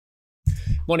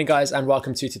Morning guys, and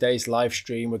welcome to today's live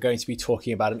stream. We're going to be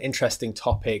talking about an interesting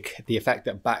topic, the effect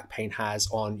that back pain has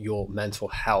on your mental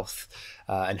health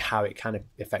and how it can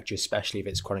affect you, especially if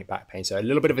it's chronic back pain. So a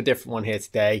little bit of a different one here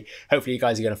today. Hopefully you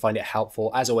guys are going to find it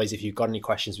helpful. As always, if you've got any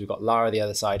questions, we've got Lara the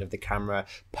other side of the camera.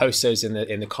 Post those in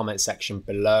the comment section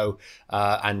below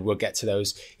and we'll get to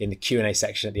those in the Q&A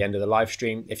section at the end of the live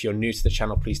stream. If you're new to the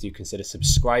channel, please do consider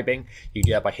subscribing. You can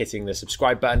do that by hitting the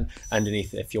subscribe button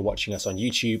underneath if you're watching us on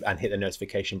YouTube, and hit the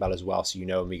notification bell as well so you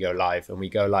know when we go live. And we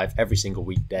go live every single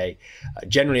weekday,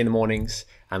 generally in the mornings,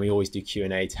 and we always do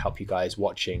Q&A to help you guys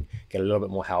watching get a little bit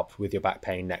more help with your back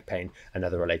pain, neck pain, and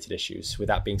other related issues. With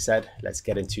that being said, let's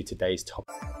get into today's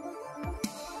topic.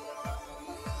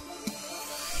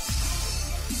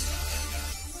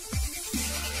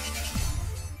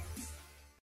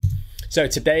 So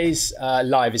today's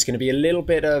live is going to be a little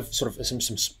bit of sort of some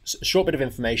short bit of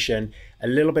information, a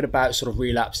little bit about sort of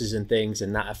relapses and things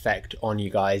and that effect on you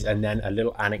guys, and then a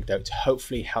little anecdote to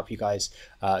hopefully help you guys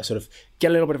sort of get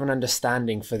a little bit of an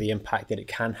understanding for the impact that it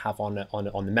can have on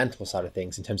the mental side of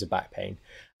things in terms of back pain.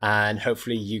 And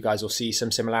hopefully you guys will see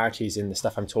some similarities in the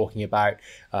stuff I'm talking about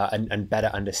and better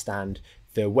understand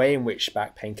the way in which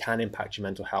back pain can impact your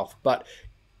mental health. But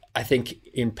I think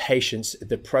in patients,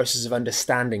 the process of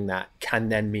understanding that can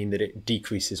then mean that it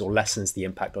decreases or lessens the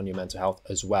impact on your mental health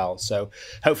as well. So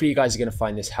hopefully you guys are going to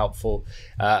find this helpful.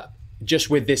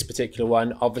 Just with this particular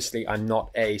one, obviously I'm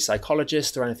not a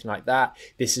psychologist or anything like that.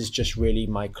 This is just really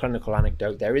my clinical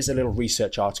anecdote. There is a little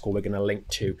research article we're going to link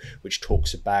to, which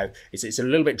talks about, it's a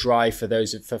little bit dry for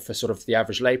those, for sort of the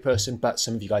average layperson, but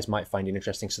some of you guys might find it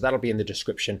interesting. So that'll be in the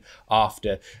description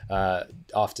after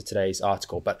today's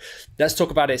article. But let's talk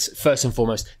about it first and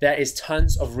foremost. There is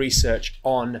tons of research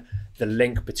on the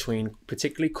link between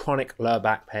particularly chronic lower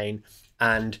back pain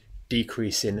and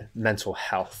decrease in mental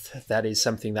health. That is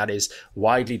something that is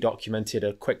widely documented.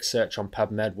 A quick search on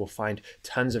PubMed will find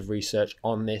tons of research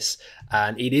on this,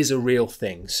 and it is a real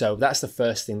thing. So that's the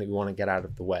first thing that we want to get out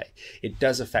of the way. It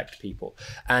does affect people.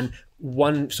 And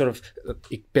one sort of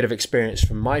bit of experience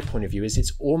from my point of view is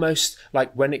it's almost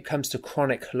like when it comes to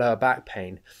chronic lower back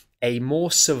pain, a more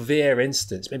severe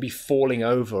instance, maybe falling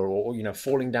over or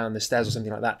falling down the stairs or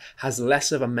something like that, has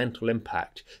less of a mental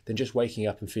impact than just waking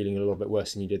up and feeling a little bit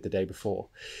worse than you did the day before.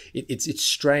 It's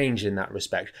strange in that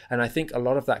respect, and I think a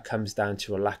lot of that comes down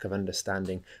to a lack of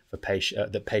understanding for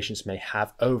that patients may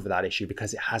have over that issue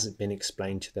because it hasn't been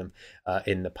explained to them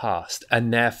in the past.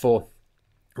 And therefore,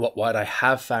 what I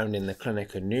have found in the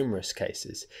clinic in numerous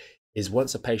cases is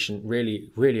once a patient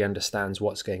really understands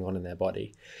what's going on in their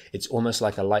body, it's almost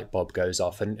like a light bulb goes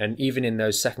off. And even in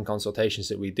those second consultations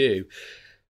that we do,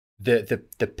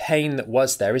 the pain that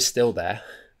was there is still there.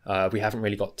 We haven't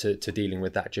really got to dealing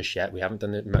with that just yet. We haven't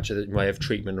done much of the way of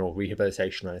treatment or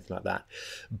rehabilitation or anything like that.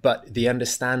 But the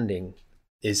understanding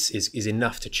is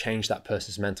enough to change that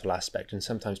person's mental aspect. And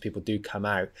sometimes people do come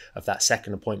out of that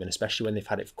second appointment, especially when they've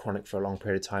had it chronic for a long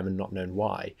period of time and not known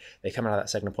why. They come out of that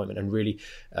second appointment and really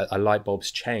a light bulb's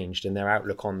changed, and their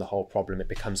outlook on the whole problem, it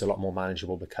becomes a lot more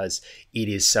manageable because it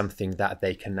is something that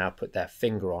they can now put their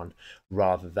finger on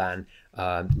rather than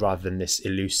this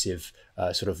elusive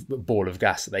sort of ball of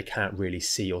gas that they can't really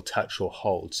see or touch or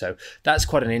hold. So that's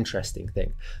quite an interesting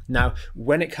thing. Now,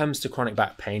 when it comes to chronic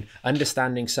back pain,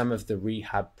 understanding some of the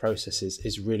rehab processes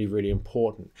is really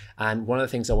important. And one of the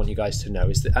things I want you guys to know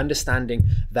is that understanding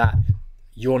that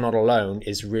you're not alone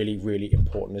is really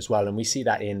important as well. And we see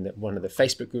that in one of the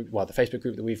Facebook group, the Facebook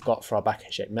group that we've got for our Back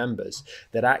in Shape members,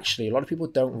 that actually a lot of people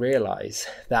don't realize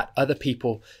that other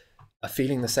people are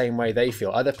feeling the same way they feel.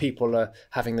 Other people are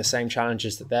having the same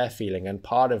challenges that they're feeling. And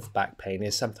part of back pain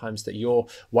is sometimes that you're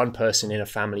one person in a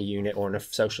family unit or in a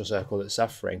social circle that's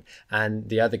suffering, and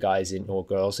the other guys or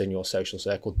girls in your social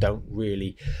circle don't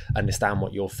really understand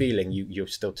what you're feeling. You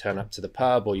still turn up to the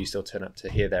pub, or you still turn up to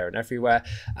here, there and everywhere,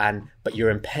 but you're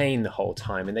in pain the whole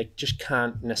time, and they just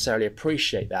can't necessarily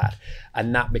appreciate that.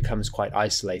 And that becomes quite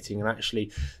isolating. And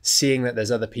actually seeing that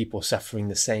there's other people suffering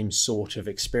the same sort of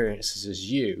experiences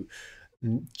as you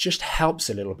just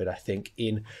helps a little bit, I think,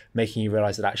 in making you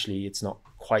realize that actually it's not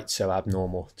quite so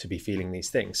abnormal to be feeling these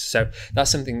things. So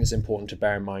that's something that's important to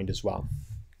bear in mind as well.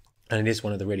 And it is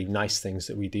one of the really nice things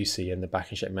that we do see in the Back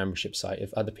in Shape membership site,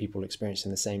 of other people experiencing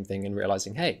the same thing and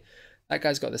realizing, hey, that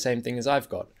guy's got the same thing as I've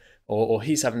got, or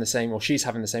he's having the same, or she's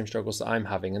having the same struggles that I'm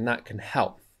having, and that can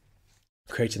help.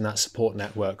 Creating that support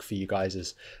network for you guys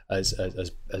as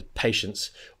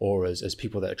patients or as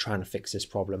people that are trying to fix this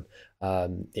problem,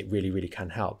 it really can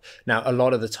help. Now, a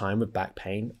lot of the time with back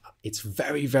pain, it's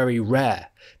very rare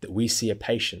that we see a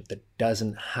patient that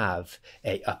doesn't have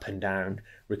a up and down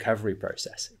recovery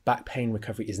process. Back pain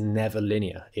recovery is never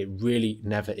linear. It really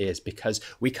never is, because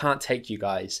we can't take you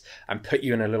guys and put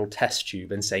you in a little test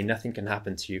tube and say nothing can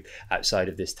happen to you outside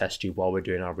of this test tube while we're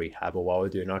doing our rehab or while we're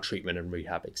doing our treatment and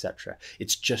rehab, etc.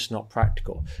 It's just not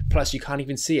practical. Plus, you can't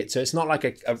even see it. So it's not like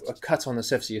a cut on the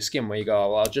surface of your skin where you go, oh,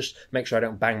 well, I'll just make sure I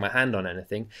don't bang my hand on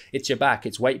anything. It's your back.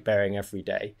 It's weight bearing every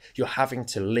day. You're having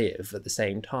to live at the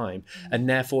same time. And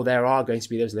therefore, there are going to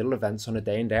be those little events on a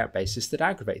day in, day out basis that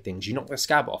aggravate things. You knock the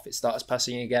scab off, it starts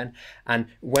pussing again. And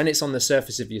when it's on the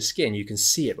surface of your skin, you can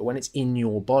see it. But when it's in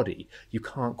your body, you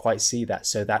can't quite see that.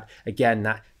 So that, again,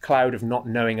 that cloud of not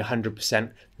knowing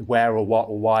 100% where or what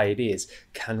or why it is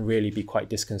can really be quite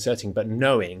disconcerting. But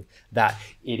knowing that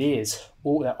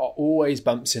there are always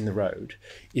bumps in the road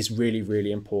is really,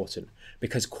 really important.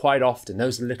 Because quite often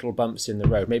those little bumps in the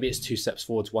road, maybe it's 2 steps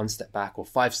forwards, 1 step back, or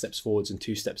 5 steps forwards and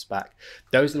 2 steps back,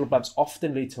 those little bumps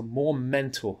often lead to more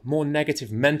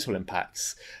negative mental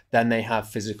impacts than they have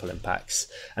physical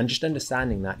impacts. And just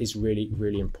understanding that is really,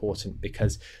 really important,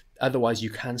 because otherwise you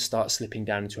can start slipping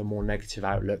down into a more negative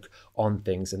outlook on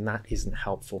things, and that isn't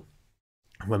helpful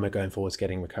when we're going forwards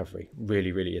getting recovery.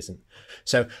 Really, really isn't.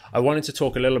 So I wanted to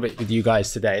talk a little bit with you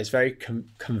guys today. It's very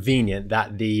convenient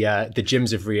that the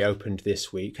gyms have reopened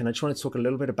this week, and I just want to talk a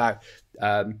little bit about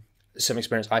some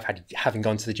experience I've had having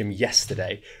gone to the gym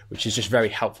yesterday, which is just very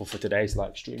helpful for today's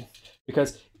live stream,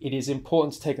 because it is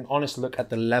important to take an honest look at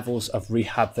the levels of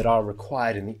rehab that are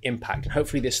required and the impact. And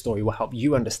hopefully this story will help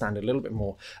you understand a little bit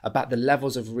more about the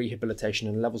levels of rehabilitation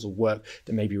and levels of work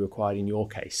that may be required in your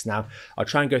case. Now, I'll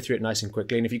try and go through it nice and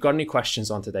quickly. And if you've got any questions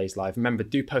on today's live, remember,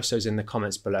 do post those in the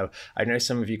comments below. I know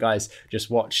some of you guys just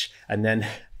watch and then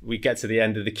we get to the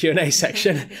end of the Q&A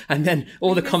section and then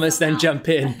all the comments then jump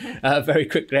in very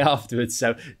quickly afterwards.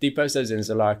 So do post those in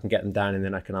so Lara can get them down, and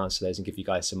then I can answer those and give you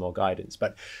guys some more guidance.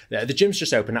 But the gym's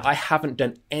just open. I haven't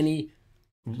done any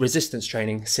resistance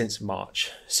training since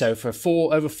March. So for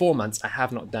over 4 months, I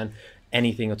have not done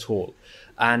anything at all.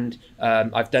 And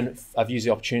I've used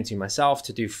the opportunity myself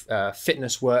to do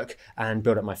fitness work and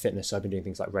build up my fitness. So I've been doing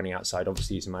things like running outside,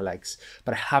 obviously using my legs,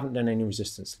 but I haven't done any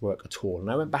resistance work at all. And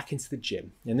I went back into the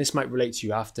gym, and this might relate to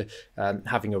you after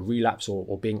having a relapse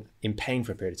or being in pain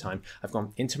for a period of time. I've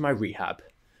gone into my rehab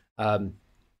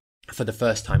for the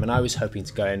first time, and I was hoping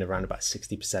to go in around about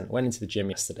 60%. Went into the gym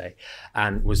yesterday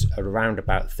and was around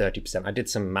about 30%. I did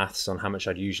some maths on how much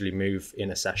I'd usually move in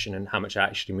a session and how much I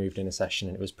actually moved in a session,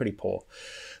 and it was pretty poor.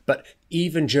 But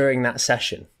even during that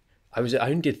session, I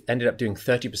ended up doing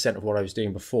 30% of what I was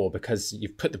doing before, because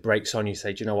you've put the brakes on. You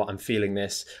say, do you know what, I'm feeling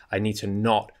this. I need to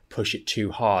not push it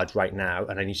too hard right now,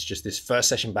 and I need to just, this first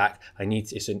session back,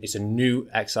 it's a new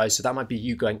exercise. So that might be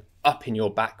you going up in your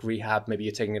back rehab. Maybe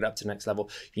you're taking it up to the next level.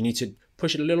 You need to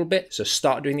push it a little bit. So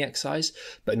start doing the exercise,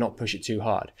 but not push it too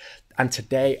hard. And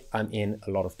today I'm in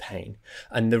a lot of pain,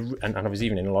 and I was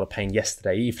even in a lot of pain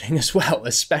yesterday evening as well,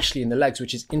 especially in the legs,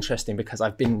 which is interesting because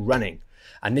I've been running.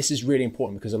 And this is really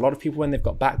important, because a lot of people, when they've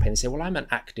got back pain, they say, well, I'm an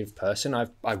active person.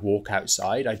 I walk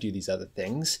outside, I do these other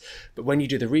things. But when you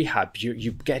do the rehab,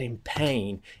 you get in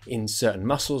pain in certain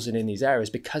muscles and in these areas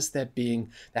because they're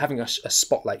having a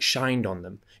spotlight shined on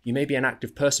them. You may be an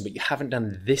active person, but you haven't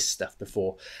done this stuff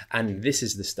before. And this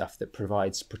is the stuff that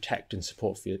provides protection and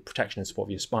support for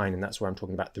your spine. And that's where I'm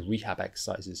talking about the rehab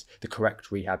exercises, the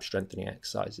correct rehab strengthening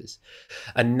exercises.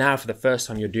 And now for the first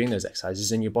time you're doing those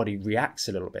exercises and your body reacts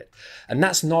a little bit. And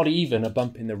that's not even a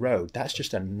bump in the road. That's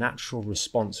just a natural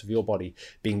response of your body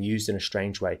being used in a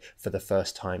strange way for the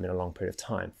first time in a long period of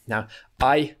time. Now,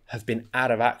 I have been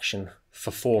out of action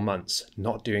for 4 months,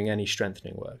 not doing any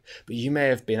strengthening work. But you may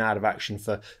have been out of action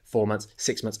for 4 months,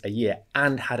 6 months, a year,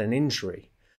 and had an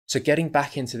injury. So getting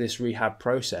back into this rehab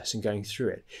process and going through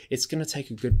it, it's going to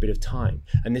take a good bit of time.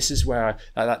 And this is where,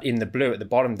 in the blue at the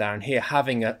bottom down here,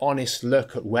 having an honest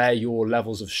look at where your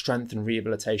levels of strength and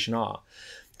rehabilitation are.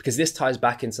 Because this ties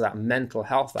back into that mental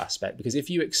health aspect. Because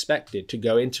if you expected to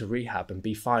go into rehab and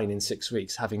be fine in 6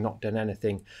 weeks, having not done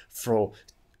anything for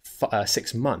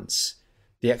 6 months,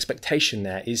 the expectation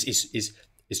there is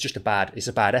just a bad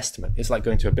estimate. It's like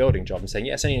going to a building job and saying,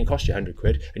 yeah, it's only going to cost you 100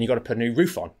 quid and you've got to put a new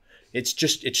roof on. It's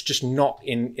just not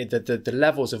in the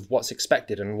levels of what's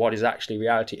expected and what is actually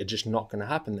reality are just not going to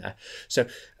happen there. So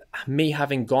me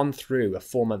having gone through a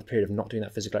 4-month period of not doing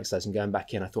that physical exercise and going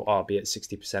back in, I thought, I'll be at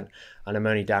 60% and I'm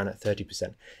only down at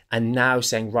 30%. And now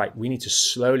saying, right, we need to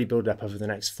slowly build up over the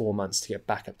next 4 months to get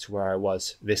back up to where I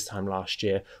was this time last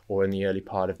year or in the early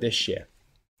part of this year.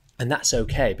 And that's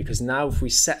okay, because now if we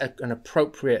set an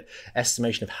appropriate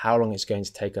estimation of how long it's going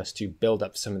to take us to build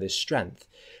up some of this strength,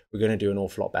 we're going to do an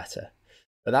awful lot better.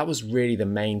 But that was really the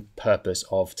main purpose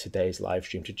of today's live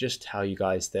stream, to just tell you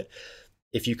guys that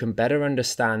if you can better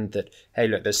understand that, hey,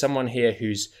 look, there's someone here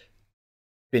who's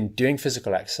been doing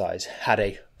physical exercise, had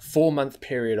a 4-month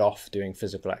period off doing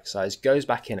physical exercise, goes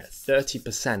back in at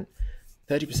 30%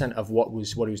 of what he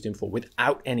was doing before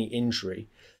without any injury.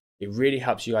 It really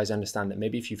helps you guys understand that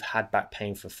maybe if you've had back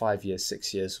pain for 5 years,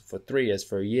 6 years, for 3 years,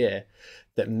 for a year,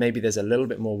 that maybe there's a little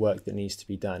bit more work that needs to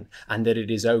be done, and that it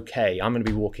is okay. I'm going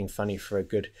to be walking funny for a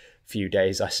good few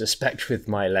days, I suspect, with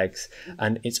my legs,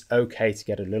 and it's okay to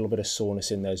get a little bit of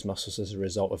soreness in those muscles as a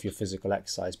result of your physical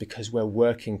exercise, because we're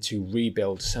working to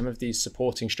rebuild some of these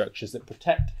supporting structures that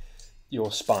protect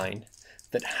your spine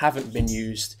that haven't been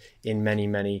used in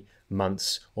many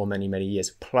months or many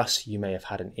years. Plus you may have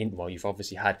had you've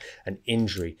obviously had an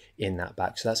injury in that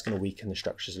back, so that's going to weaken the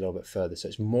structures a little bit further. So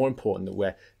it's more important that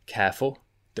we're careful,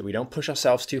 that we don't push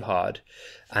ourselves too hard,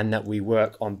 and that we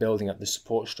work on building up the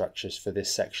support structures for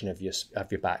this section of your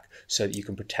back so that you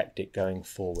can protect it going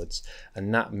forwards.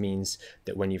 And that means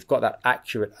that when you've got that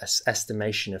accurate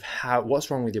estimation of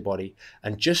what's wrong with your body,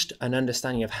 and just an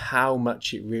understanding of how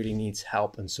much it really needs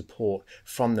help and support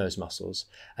from those muscles,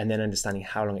 and then understanding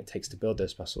how long it takes to build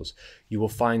those muscles, you will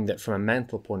find that from a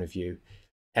mental point of view,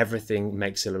 everything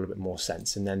makes a little bit more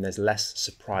sense, and then there's less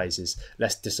surprises,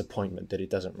 less disappointment that it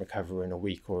doesn't recover in a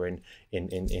week or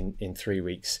in 3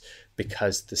 weeks,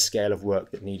 because the scale of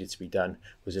work that needed to be done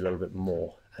was a little bit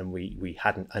more, and we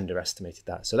hadn't underestimated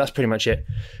that. So that's pretty much it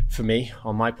for me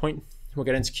on my point. We'll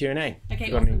get into Q&A.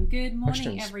 Okay, awesome. Good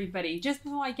morning, everybody. Just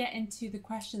before I get into the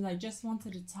questions, I just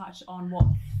wanted to touch on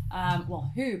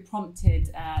who prompted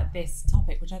this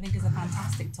topic, which I think is a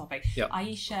fantastic topic. Yep.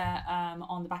 Aisha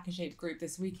on the Back in Shape group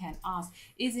this weekend asked,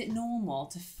 is it normal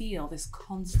to feel this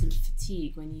constant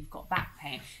fatigue when you've got back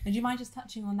pain? And do you mind just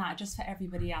touching on that, just for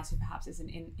everybody else who perhaps isn't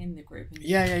in the group? And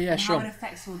sure. How it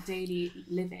affects your daily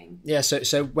living? Yeah,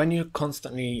 so when you're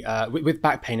constantly, with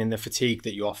back pain and the fatigue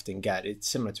that you often get, it's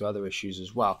similar to other issues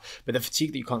as well, but the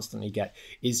fatigue that you constantly get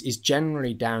is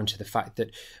generally down to the fact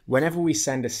that whenever we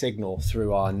send a signal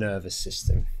through our nervous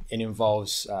system, it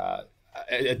involves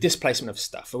a displacement of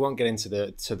stuff. I won't get into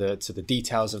the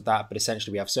details of that, but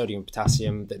essentially we have sodium and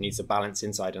potassium that needs a balance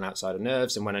inside and outside of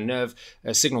nerves, and when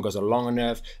a signal goes along a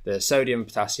nerve, the sodium and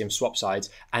potassium swap sides,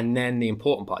 and then the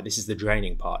important part, this is the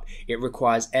draining part, it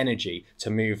requires energy to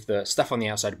move the stuff on the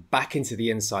outside back into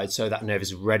the inside so that nerve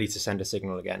is ready to send a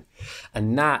signal again.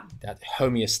 And that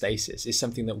homeostasis is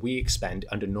something that we expend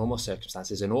under normal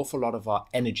circumstances an awful lot of our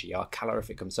energy, our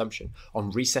calorific consumption,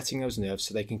 on resetting those nerves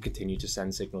so they can continue to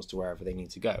send signals to wherever they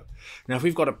need to go. Now, if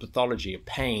we've got a pathology of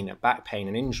pain, a back pain,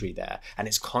 an injury there, and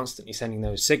it's constantly sending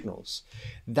those signals,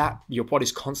 that your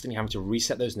body's constantly having to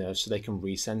reset those nerves so they can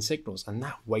resend signals, and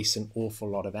that wastes an awful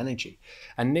lot of energy.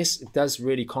 And this does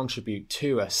really contribute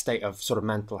to a state of sort of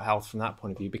mental health from that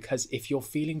point of view, because if you're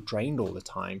feeling drained all the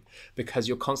time because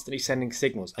you're constantly sending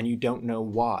signals and you don't know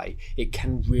why, it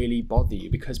can really bother you,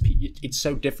 because it's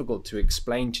so difficult to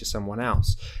explain to someone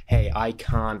else, hey, I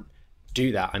can't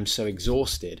do that, I'm so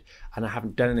exhausted and I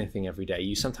haven't done anything every day.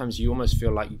 You almost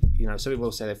feel like, some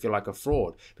people say they feel like a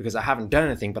fraud because I haven't done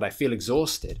anything but I feel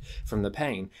exhausted from the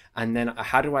pain. And then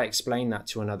how do I explain that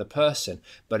to another person?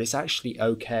 But it's actually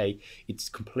okay, it's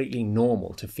completely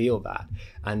normal to feel that,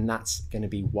 and that's going to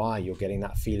be why you're getting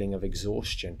that feeling of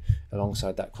exhaustion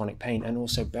alongside that chronic pain. And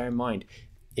also bear in mind,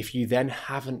 if you then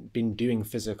haven't been doing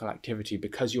physical activity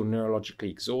because you're neurologically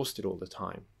exhausted all the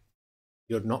time,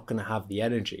 you're not going to have the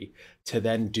energy to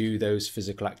then do those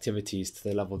physical activities to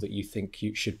the level that you think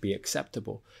you should be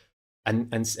acceptable. And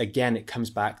again, it comes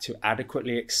back to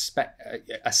adequately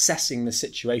assessing the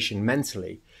situation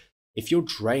mentally. If you're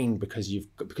drained because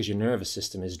your nervous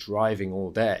system is driving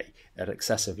all day at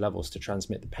excessive levels to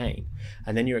transmit the pain,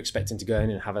 and then you're expecting to go in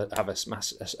and have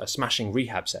a smashing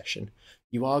rehab session,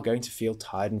 you are going to feel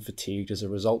tired and fatigued as a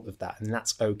result of that, and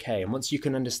that's okay. And once you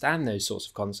can understand those sorts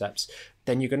of concepts,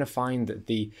 then you're going to find that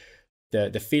the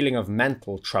feeling of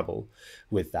mental trouble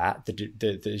with that,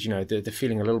 the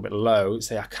feeling a little bit low,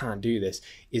 say I can't do this,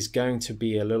 is going to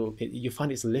be you'll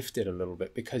find it's lifted a little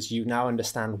bit because you now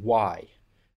understand why.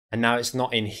 And now it's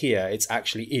not in here, it's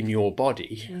actually in your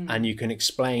body. And you can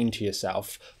explain to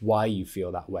yourself why you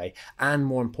feel that way. And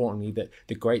more importantly, that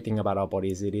the great thing about our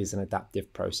body is it is an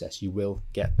adaptive process. You will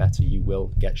get better, you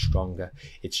will get stronger.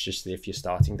 It's just that if you're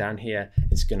starting down here,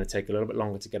 it's going to take a little bit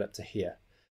longer to get up to here.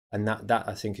 And that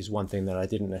I think is one thing that I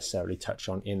didn't necessarily touch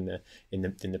on in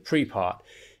the pre-part,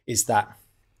 is that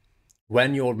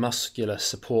when your muscular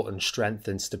support and strength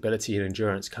and stability and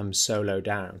endurance comes so low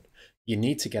down, you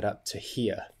need to get up to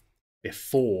here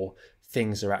before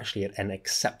things are actually at an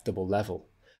acceptable level.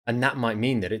 And that might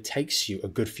mean that it takes you a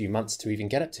good few months to even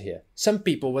get up to here. Some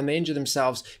people, when they injure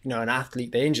themselves, an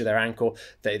athlete, they injure their ankle,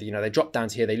 they drop down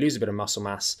to here, they lose a bit of muscle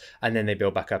mass, and then they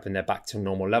build back up and they're back to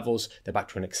normal levels. They're back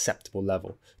to an acceptable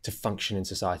level to function in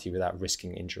society without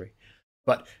risking injury.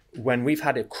 But when we've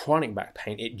had a chronic back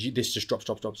pain, this just drops.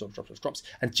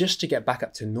 And just to get back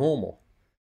up to normal,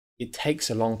 it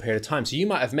takes a long period of time. So you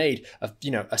might have made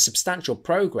a substantial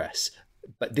progress,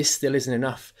 but this still isn't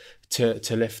enough to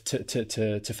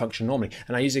function normally.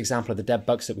 And I use the example of the dead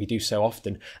bugs that we do so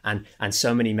often, and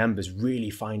so many members really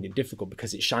find it difficult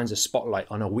because it shines a spotlight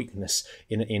on a weakness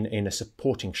in a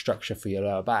supporting structure for your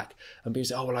lower back. And people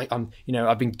say, oh, well,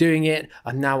 I've been doing it.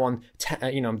 I'm now on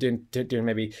 10, I'm doing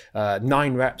maybe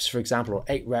 9 reps, for example, or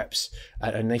 8 reps,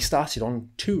 and they started on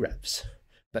 2 reps.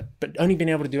 But only being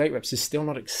able to do 8 reps is still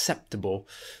not acceptable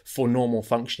for normal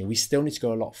functioning. We still need to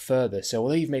go a lot further. So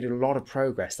although you've made a lot of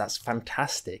progress, that's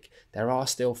fantastic. There's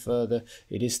still further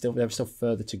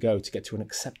to go to get to an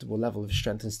acceptable level of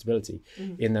strength and stability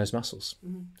in those muscles.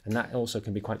 And that also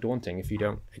can be quite daunting if you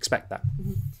don't expect that.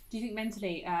 Do you think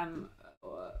mentally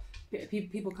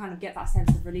people kind of get that sense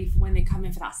of relief when they come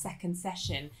in for that second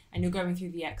session and you're going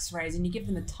through the x-rays and you give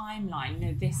them a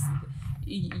timeline, this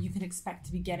you can expect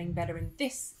to be getting better in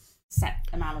this set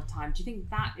amount of time? Do you think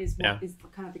that is what is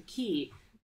kind of the key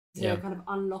to kind of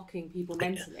unlocking people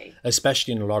mentally?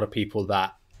 Especially in a lot of people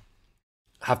that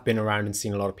have been around and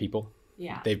seen a lot of people.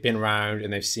 Yeah. They've been around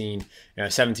and they've seen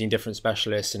 17 different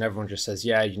specialists, and everyone just says,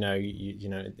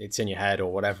 it's in your head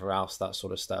or whatever else, that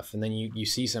sort of stuff. And then you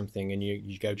see something and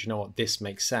you go, do you know what, this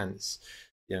makes sense.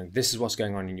 This is what's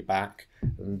going on in your back.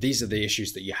 And these are the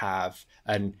issues that you have.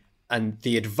 And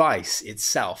the advice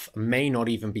itself may not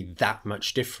even be that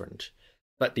much different,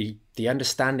 but the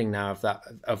understanding now of that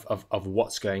of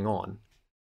what's going on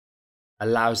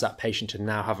allows that patient to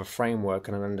now have a framework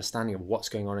and an understanding of what's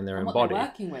going on in their own body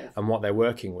and what they're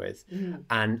working with.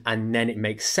 And then it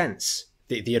makes sense.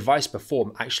 The advice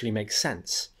before actually makes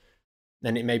sense.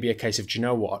 Then it may be a case of, do you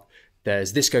know what,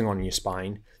 there's this going on in your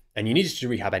spine and you needed to do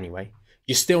rehab anyway.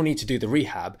 You still need to do the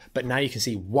rehab, but now you can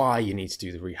see why you need to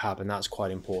do the rehab, and that's quite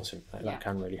important. That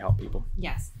can really help people.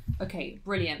 Yes. Okay,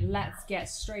 brilliant. Let's get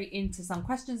straight into some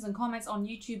questions and comments on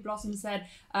YouTube. Blossom said,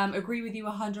 agree with you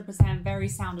 100%. Very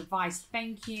sound advice.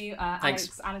 Thank you.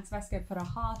 Thanks. Alex Vesco put a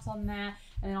heart on there.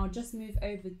 And then I'll just move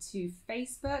over to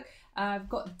Facebook. I've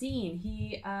got Dean.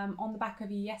 He, on the back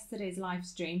of yesterday's live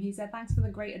stream, he said, thanks for the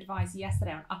great advice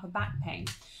yesterday on upper back pain.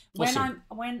 Awesome.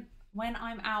 When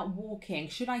I'm out walking,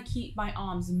 should I keep my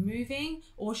arms moving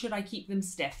or should I keep them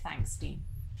stiff? Thanks, Dean.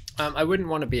 I wouldn't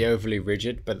want to be overly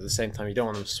rigid, but at the same time, you don't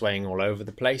want them swaying all over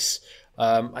the place.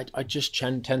 I just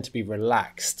tend to be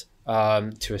relaxed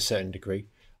to a certain degree.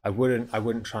 I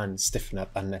wouldn't try and stiffen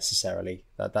up unnecessarily.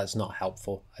 That's not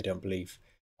helpful, I don't believe.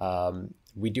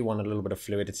 We do want a little bit of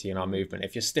fluidity in our movement.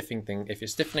 If you're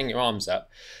stiffening your arms up,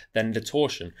 then the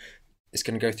torsion is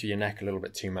going to go through your neck a little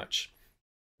bit too much.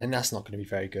 And that's not going to be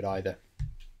very good either.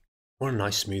 Want a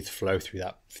nice smooth flow through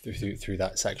that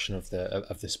section of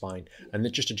the spine,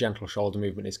 and just a gentle shoulder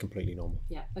movement is completely normal.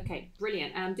 Yeah. Okay.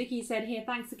 Brilliant. Dickie said here,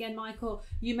 thanks again, Michael.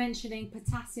 You mentioning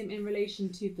potassium in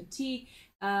relation to fatigue.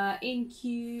 In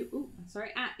Q&A,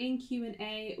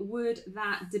 would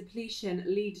that depletion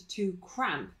lead to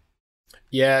cramp?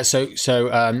 Yeah. So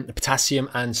potassium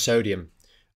and sodium,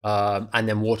 and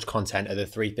then water content are the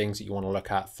 3 things that you want to look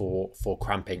at for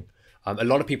cramping. A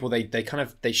lot of people,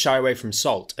 they shy away from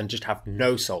salt and just have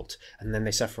no salt, and then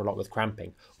they suffer a lot with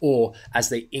cramping. Or as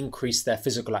they increase their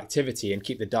physical activity and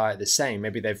keep the diet the same,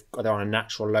 maybe they're on a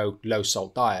natural low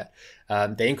salt diet,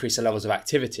 they increase the levels of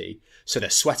activity, so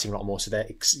they're sweating a lot more, so they're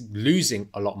losing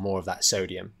a lot more of that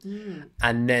sodium,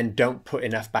 and then don't put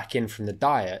enough back in from the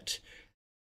diet.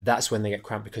 That's when they get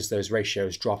cramped, because those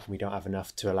ratios drop and we don't have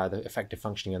enough to allow the effective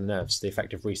functioning of the nerves, the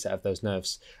effective reset of those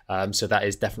nerves. So that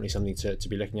is definitely something to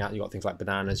be looking at. You've got things like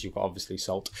bananas, you've got obviously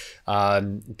salt,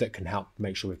 that can help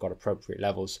make sure we've got appropriate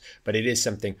levels. But it is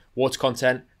something, water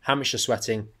content, how much you're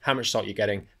sweating, how much salt you're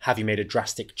getting, have you made a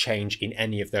drastic change in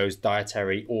any of those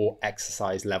dietary or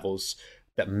exercise levels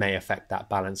that may affect that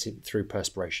balance through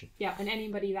perspiration. Yeah, and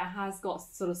anybody that has got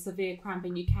sort of severe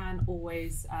cramping, you can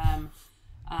always...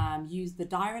 use the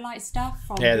Diarrhea stuff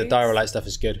from the Diarrhea stuff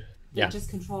is good. Yeah, just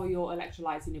control your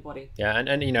electrolytes in your body. Yeah,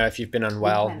 and if you've been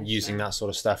unwell, using that sort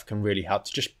of stuff can really help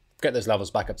to just get those levels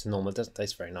back up to normal. It doesn't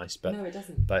taste very nice, but no, it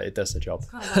doesn't. But it does the job.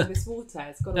 It's kind of like this water.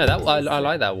 It's got. I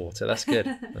like that water. That's good.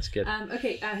 That's good.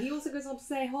 Okay. He also goes on to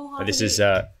say wholeheartedly. This is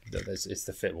it's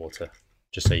the fit water.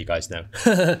 Just so you guys know.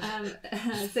 So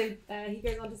he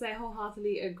goes on to say,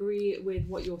 wholeheartedly agree with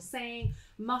what you're saying.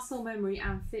 Muscle memory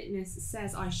and fitness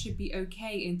says I should be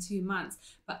okay in 2 months,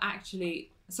 but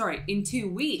actually sorry, in 2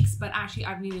 weeks, but actually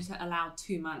I've needed to allow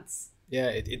 2 months. Yeah,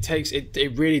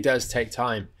 it really does take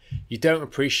time. You don't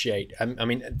appreciate. I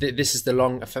mean, this is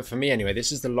for me anyway.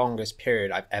 This is the longest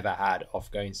period I've ever had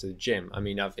off going to the gym. I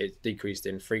mean, it's decreased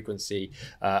in frequency,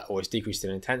 or it's decreased in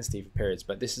intensity for periods,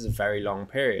 but this is a very long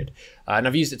period, and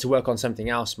I've used it to work on something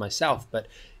else myself. But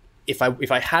if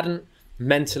I hadn't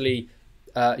mentally,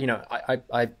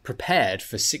 I prepared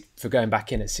for going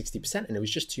back in at 60%, and it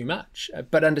was just too much.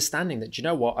 But understanding that, you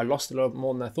know what, I lost a lot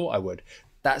more than I thought I would.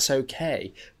 That's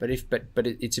okay, but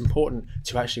it's important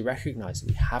to actually recognize that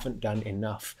we haven't done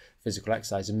enough physical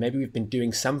exercise, and maybe we've been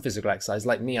doing some physical exercise.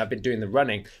 Like me, I've been doing the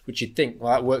running, which you'd think,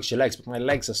 well, that works your legs, but my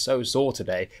legs are so sore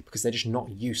today because they're just not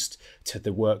used to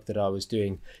the work that I was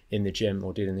doing in the gym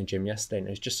or did in the gym yesterday. And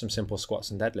it was just some simple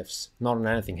squats and deadlifts, not on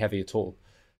anything heavy at all.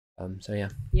 So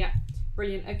yeah,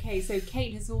 brilliant. Okay, so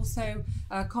Kate has also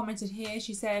commented here.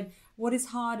 She said, what is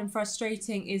hard and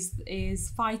frustrating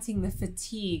is fighting the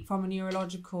fatigue from a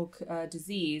neurological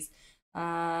disease,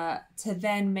 to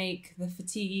then make the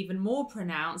fatigue even more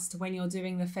pronounced when you're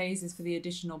doing the phases for the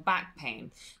additional back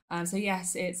pain. So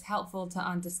yes, it's helpful to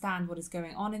understand what is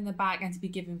going on in the back and to be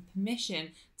given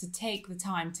permission to take the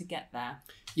time to get there.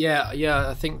 Yeah,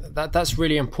 I think that's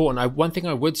really important. One thing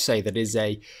I would say that is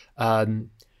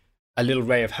a little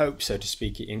ray of hope, so to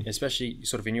speak, especially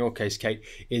sort of in your case, Kate,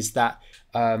 is that,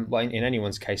 in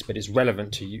anyone's case, but it's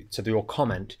relevant to you, to your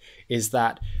comment, is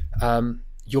that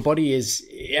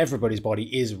everybody's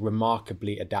body is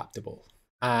remarkably adaptable.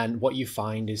 And what you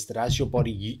find is that as your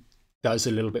body does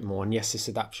a little bit more, and yes, this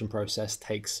adaptation process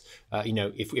takes,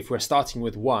 if we're starting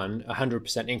with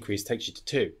 100% increase takes you to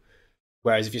 2.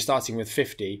 Whereas if you're starting with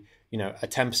 50, a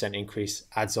 10% increase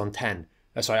adds on 10.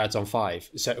 Adds on 5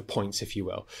 so points, if you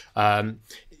will.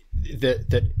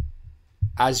 That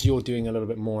as you're doing a little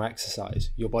bit more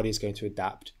exercise, your body is going to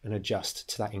adapt and adjust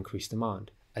to that increased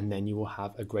demand, and then you will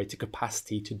have a greater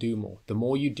capacity to do more. The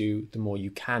more you do, the more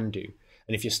you can do.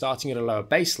 And if you're starting at a lower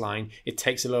baseline, it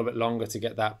takes a little bit longer to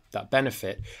get that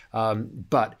benefit,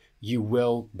 but you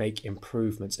will make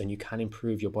improvements, and you can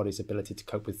improve your body's ability to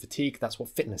cope with fatigue. That's what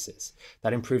fitness is.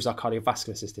 That improves our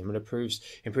cardiovascular system. It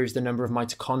improves the number of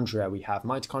mitochondria we have.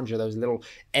 Mitochondria, those little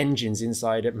engines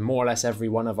inside more or less every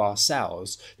one of our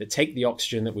cells that take the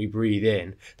oxygen that we breathe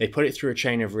in. They put it through a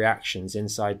chain of reactions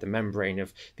inside the membrane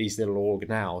of these little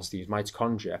organelles, these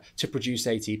mitochondria, to produce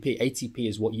ATP. ATP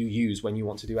is what you use when you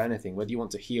want to do anything, whether you want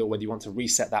to heal, whether you want to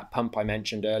reset that pump I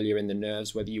mentioned earlier in the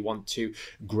nerves, whether you want to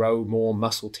grow more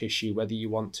muscle tissue, whether you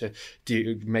want to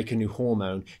make a new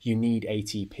hormone, you need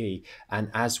ATP. And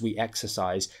as we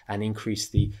exercise and increase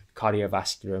the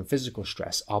cardiovascular and physical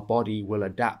stress, our body will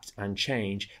adapt and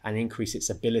change and increase its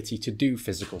ability to do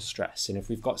physical stress. And if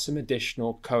we've got some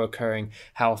additional co-occurring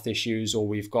health issues, or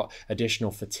we've got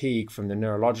additional fatigue from the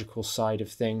neurological side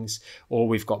of things, or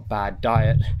we've got bad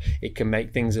diet, it can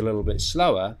make things a little bit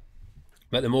slower.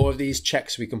 But the more of these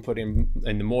checks we can put in,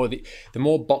 and the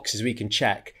more boxes we can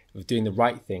check of doing the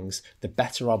right things, the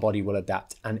better our body will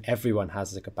adapt, and everyone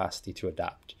has the capacity to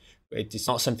adapt. It's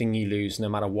not something you lose, no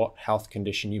matter what health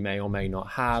condition you may or may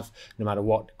not have, no matter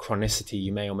what chronicity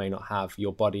you may or may not have.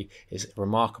 Your body is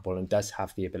remarkable and does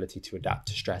have the ability to adapt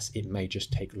to stress. It may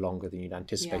just take longer than you'd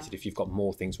anticipated if you've got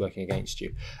more things working against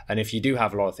you. And if you do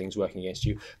have a lot of things working against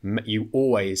you, we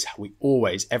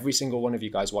always, every single one of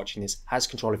you guys watching this has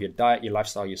control of your diet, your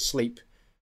lifestyle, your sleep,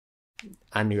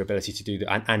 and your ability to do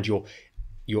that, and your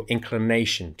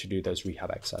inclination to do those rehab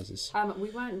exercises. We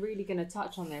weren't really going to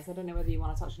touch on this. I don't know whether you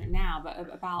want to touch on it now, but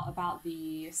about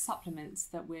the supplements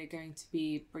that we're going to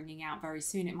be bringing out very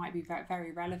soon. It might be very,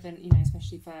 very relevant,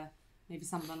 especially for maybe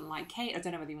someone like Kate. I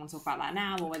don't know whether you want to talk about that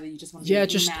now, or whether you just want to do an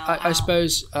email. I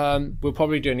suppose we'll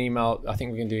probably do an email. I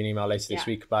think we're going to do an email later this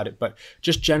week about it, but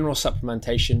just general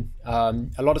supplementation.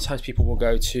 A lot of times people will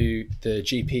go to the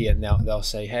GP and they'll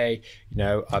say, hey,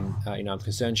 I'm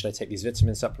concerned, should I take these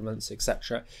vitamin supplements,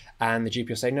 etc.? And the GP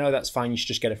will say, no, that's fine, you should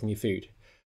just get it from your food.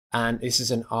 And this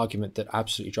is an argument that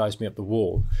absolutely drives me up the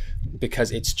wall,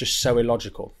 because it's just so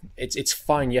illogical. It's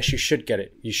fine. Yes, you should get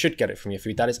it. You should get it from your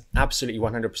food. That is absolutely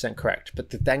 100% correct. But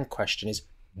the then question is,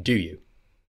 do you?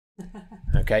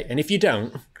 Okay. And if you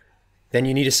don't, then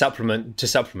you need a supplement to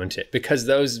supplement it, because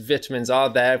those vitamins are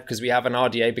there because we have an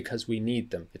RDA, because we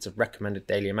need them. It's a recommended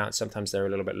daily amount. Sometimes they're a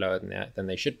little bit lower than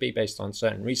they should be based on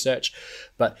certain research.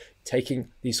 But taking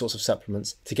these sorts of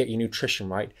supplements to get your nutrition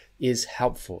right is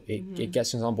helpful. It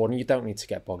gets us on board, and you don't need to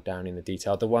get bogged down in the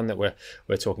detail. The one that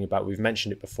we're talking about, we've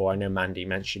mentioned it before. I know Mandy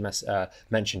mentioned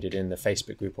it in the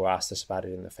Facebook group, or asked us about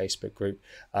it in the Facebook group.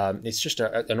 It's just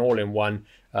an all-in-one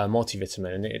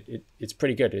multivitamin, and it's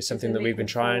pretty good. It's something that we've been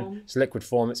trying. It's liquid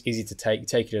form. It's easy to take. You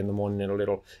take it in the morning.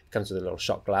 It comes with a little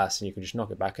shot glass, and you can just knock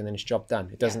it back, and then it's job done.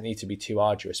 It doesn't need to be too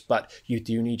arduous, but you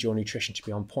do need your nutrition to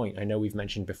be on point. I know we've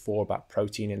mentioned before about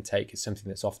protein intake. It's something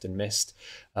that's often missed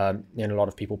in a lot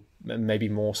of people, maybe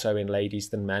more so in ladies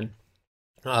than men.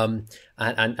 And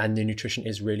the nutrition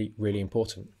is really, really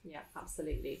important. Yeah,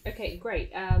 absolutely. Okay,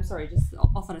 great. Sorry, just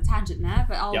off on a tangent there,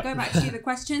 but I'll go back to the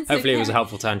questions. Hopefully, Karen, it was a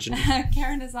helpful tangent.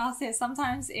 Karen has asked here,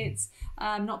 sometimes it's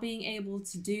not being able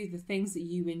to do the things that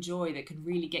you enjoy that can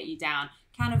really get you down.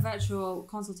 Can a virtual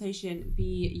consultation be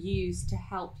used to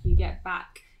help you get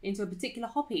back into a particular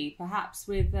hobby, perhaps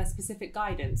with specific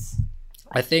guidance?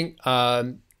 I think,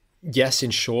 yes,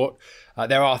 in short.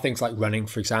 There are things like running,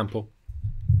 for example.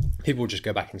 People will just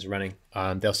go back into running.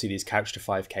 They'll see these couch to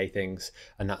 5K things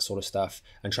and that sort of stuff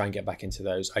and try and get back into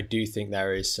those. I do think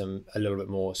there is a little bit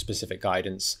more specific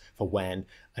guidance for when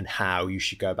and how you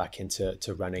should go back into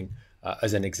running.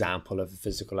 As an example of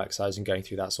physical exercise, and going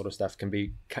through that sort of stuff can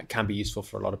be useful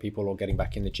for a lot of people, or getting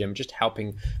back in the gym, just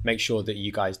helping make sure that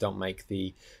you guys don't make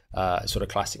the sort of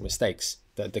classic mistakes.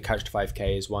 The couch to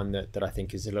 5K is one that I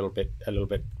think is a little bit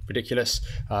ridiculous.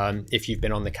 If you've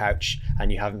been on the couch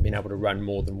and you haven't been able to run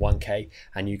more than 1K,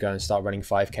 and you go and start running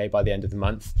 5K by the end of the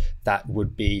month, that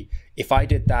would be, if I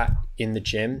did that in the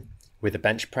gym with a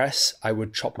bench press, I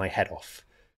would chop my head off.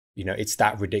 It's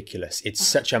that ridiculous. It's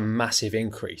such a massive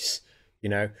increase.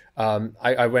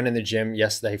 I went in the gym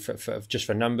yesterday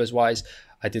for numbers wise.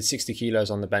 I did 60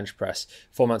 kilos on the bench press.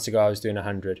 4 months ago, I was doing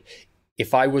 100.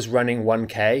 If I was running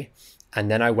 1K and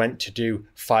then I went to do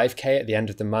 5K at the end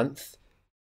of the month,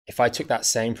 if I took that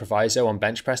same proviso on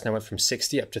bench press and I went from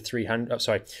 60 up to 300,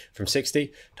 from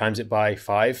 60 times it by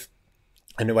 5,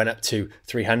 and it went up to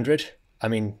 300, I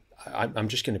mean, I'm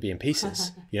just going to be in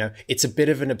pieces. It's a bit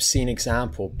of an obscene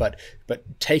example, but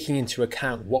taking into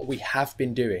account what we have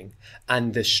been doing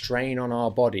and the strain on our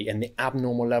body and the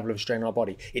abnormal level of strain on our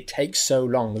body, it takes so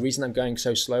long. The reason I'm going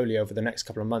so slowly over the next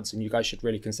couple of months, and you guys should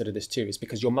really consider this too, is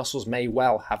because your muscles may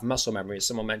well have muscle memory, as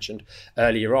someone mentioned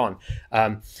earlier on.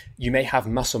 You may have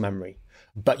muscle memory,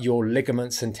 but your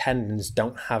ligaments and tendons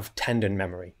don't have tendon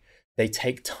memory. They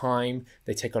take time.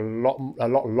 They take a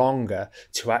lot longer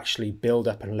to actually build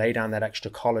up and lay down that extra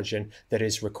collagen that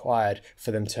is required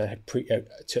for them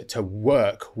to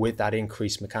work with that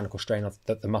increased mechanical strain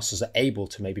that the muscles are able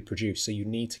to maybe produce. So you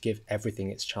need to give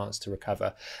everything its chance to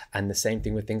recover. And the same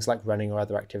thing with things like running or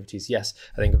other activities. Yes,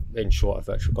 I think in short, a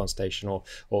virtual consultation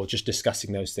or just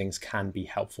discussing those things can be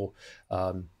helpful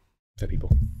for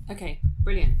people. Okay,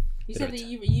 brilliant. You said that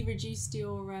you reduced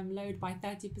your load by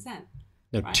 30%.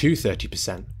 No, right? To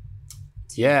 30%.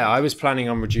 Yeah, I was planning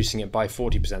on reducing it by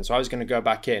 40%. So I was going to go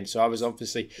back in. So I was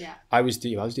obviously, I was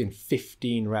doing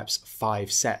 15 reps, 5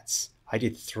 sets. I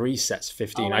did 3 sets,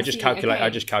 15. I just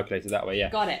calculated that way. Yeah.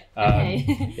 Got it.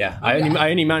 Okay. Yeah. I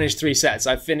only managed 3 sets.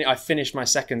 I finished my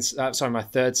my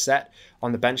third set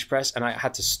on the bench press, and I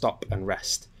had to stop and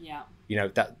rest. Yeah.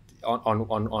 That on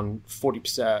 40%,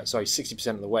 60%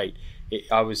 of the weight.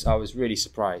 I was really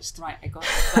surprised. Right, I got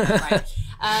it. Right.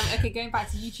 Okay, going back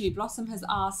to YouTube, Blossom has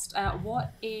asked,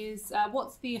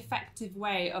 what's the effective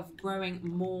way of growing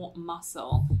more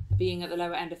muscle, being at the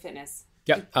lower end of fitness?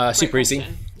 Yeah, super easy.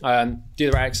 Do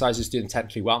the right exercises, do them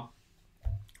technically well.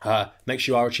 Make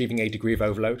sure you are achieving a degree of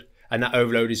overload. And that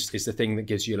overload is the thing that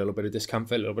gives you a little bit of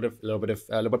discomfort, a little bit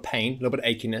of pain, a little bit of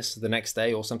achiness the next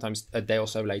day, or sometimes a day or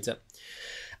so later.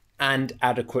 And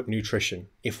adequate nutrition.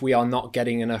 If we are not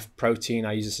getting enough protein,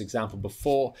 I used this example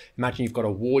before. Imagine you've got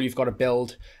a wall you've got to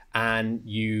build, and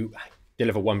you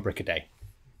deliver 1 brick a day.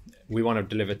 We want to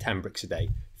deliver 10 bricks a day,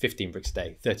 15 bricks a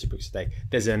day, 30 bricks a day.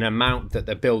 There's an amount that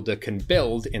the builder can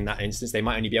build in that instance. They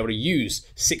might only be able to use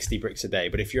 60 bricks a day,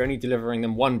 but if you're only delivering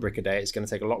them 1 brick a day, it's going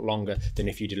to take a lot longer than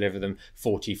if you deliver them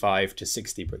 45 to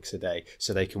 60 bricks a day,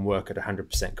 so they can work at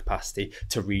 100% capacity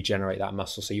to regenerate that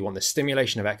muscle. So you want the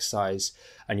stimulation of exercise,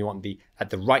 and you want at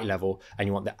the right level, and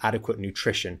you want the adequate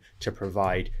nutrition to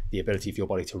provide the ability for your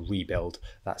body to rebuild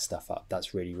that stuff up.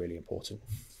 That's really, really important.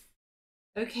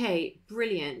 Okay,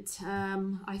 brilliant.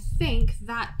 I think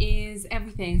that is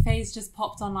everything. Faye's just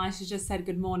popped online. She just said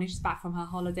good morning. She's back from her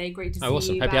holiday. Great to see you.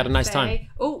 Awesome. Hope you had a nice time.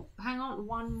 Oh, hang on.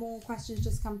 One more question's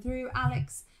just come through.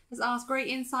 Alex has asked, great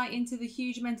insight into the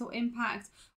huge mental impact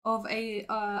of a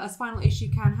spinal issue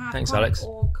can have. Thanks, Alex.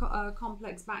 Or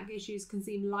complex back issues can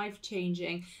seem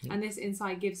life-changing, and this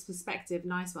insight gives perspective.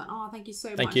 Nice one. Oh, thank you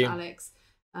so much, Alex.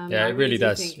 Yeah, it really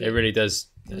does. It really does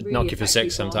really knock you for affect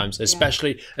six people. sometimes,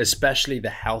 especially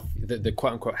the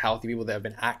quote unquote healthy people that have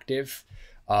been active.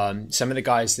 Some of the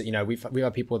guys that, you know, we've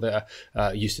had people that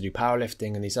are used to do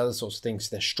powerlifting and these other sorts of things.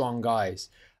 They're strong guys,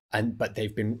 but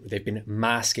they've been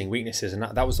masking weaknesses, and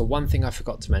that was the one thing I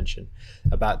forgot to mention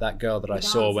about that girl that I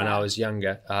saw when I was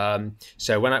younger.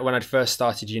 So when I first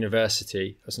started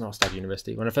university,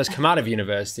 when I first come out of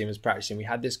university and was practicing, we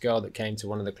had this girl that came to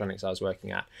one of the clinics I was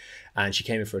working at, and she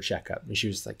came in for a checkup, and she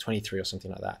was like 23 or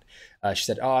something like that. She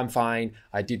said, "Oh, I'm fine.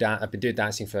 I've been doing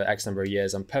dancing for X number of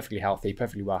years. I'm perfectly healthy,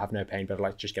 perfectly well, have no pain, but I'd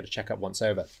like to just get a checkup once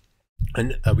over."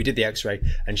 And we did the x-ray,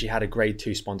 and she had a grade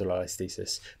 2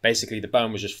 spondylolisthesis. Basically, the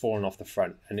bone was just falling off the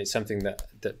front, and it's something that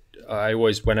I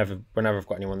always, whenever I've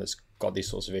got anyone that's got these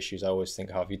sorts of issues, I always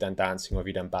think, have you done dancing or have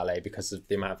you done ballet? Because of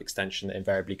the amount of extension that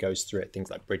invariably goes through it,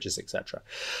 things like bridges, etc.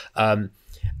 And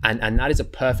that is a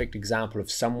perfect example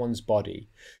of someone's body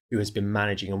who has been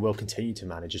managing and will continue to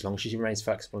manage, as long as she remains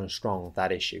flexible and strong,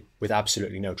 that issue with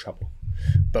absolutely no trouble.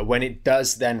 But when it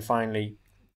does then finally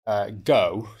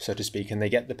go, so to speak, and they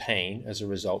get the pain as a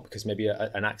result because maybe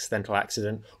an accidental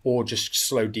accident or just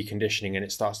slow deconditioning, and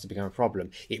it starts to become a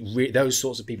problem, those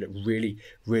sorts of people it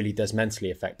really does mentally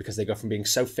affect, because they go from being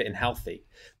so fit and healthy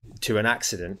to an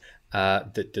accident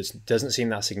that doesn't seem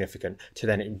that significant to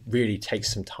then it really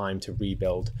takes some time to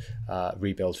rebuild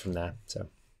from there. So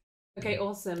okay,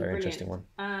 awesome. Very Brilliant. interesting one.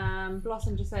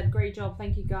 Blossom just said, great job,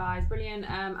 thank you guys, brilliant.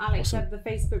 Alex said the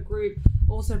Facebook group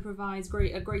also provides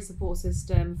a great support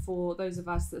system for those of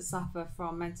us that suffer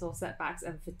from mental setbacks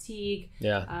and fatigue.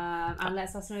 Yeah. And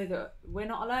lets us know that we're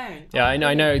not alone. Yeah,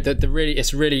 I know that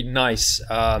it's really nice,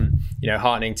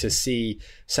 heartening to see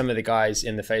some of the guys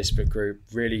in the Facebook group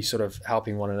really sort of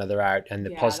helping one another out, and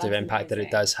the positive impact that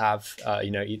it does have. I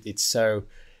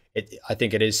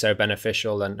think it is so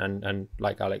beneficial, and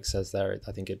like Alex says there,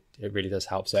 I think it really does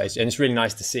help. So it's really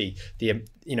nice to see the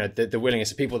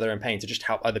willingness of people that are in pain to just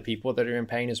help other people that are in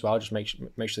pain as well. Just make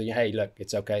sure that, hey, look,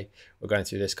 it's okay, we're going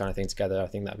through this kind of thing together. I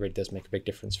think that really does make a big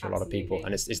difference for a lot of people,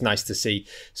 and it's nice to see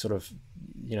sort of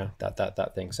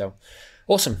that thing. So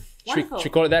awesome. Should we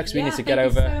call it there, because we need to get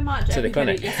over to the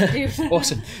clinic?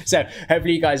 Awesome. So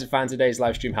hopefully you guys have found today's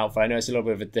live stream helpful. I know it's a little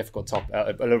bit of a difficult topic,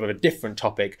 a little bit of a different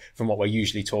topic from what we're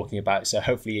usually talking about. So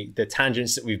hopefully the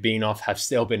tangents that we've been off have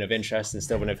still been of interest and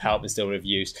still been of help and still been of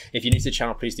use. If you're new to the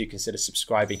channel, please do consider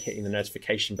subscribing, hitting the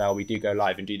notification bell. We do go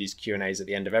live and do these Q&As at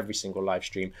the end of every single live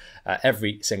stream,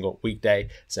 every single weekday.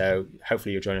 So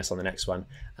hopefully you'll join us on the next one.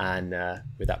 And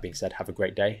with that being said, have a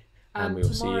great day. And we will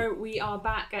tomorrow we are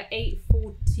back at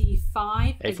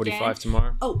 8:45. 8:45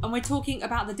 tomorrow. Oh, and we're talking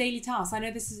about the daily tasks. I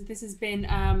know this has been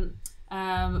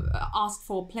asked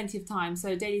for plenty of time.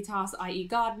 So daily tasks, i.e.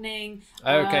 gardening.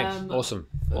 Okay, awesome.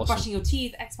 Brushing your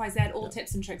teeth, XYZ, all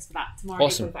tips and tricks for that tomorrow.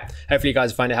 Awesome. Hopefully you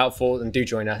guys find it helpful, and do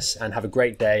join us, and have a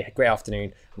great day, great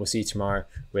afternoon. We'll see you tomorrow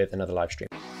with another live stream.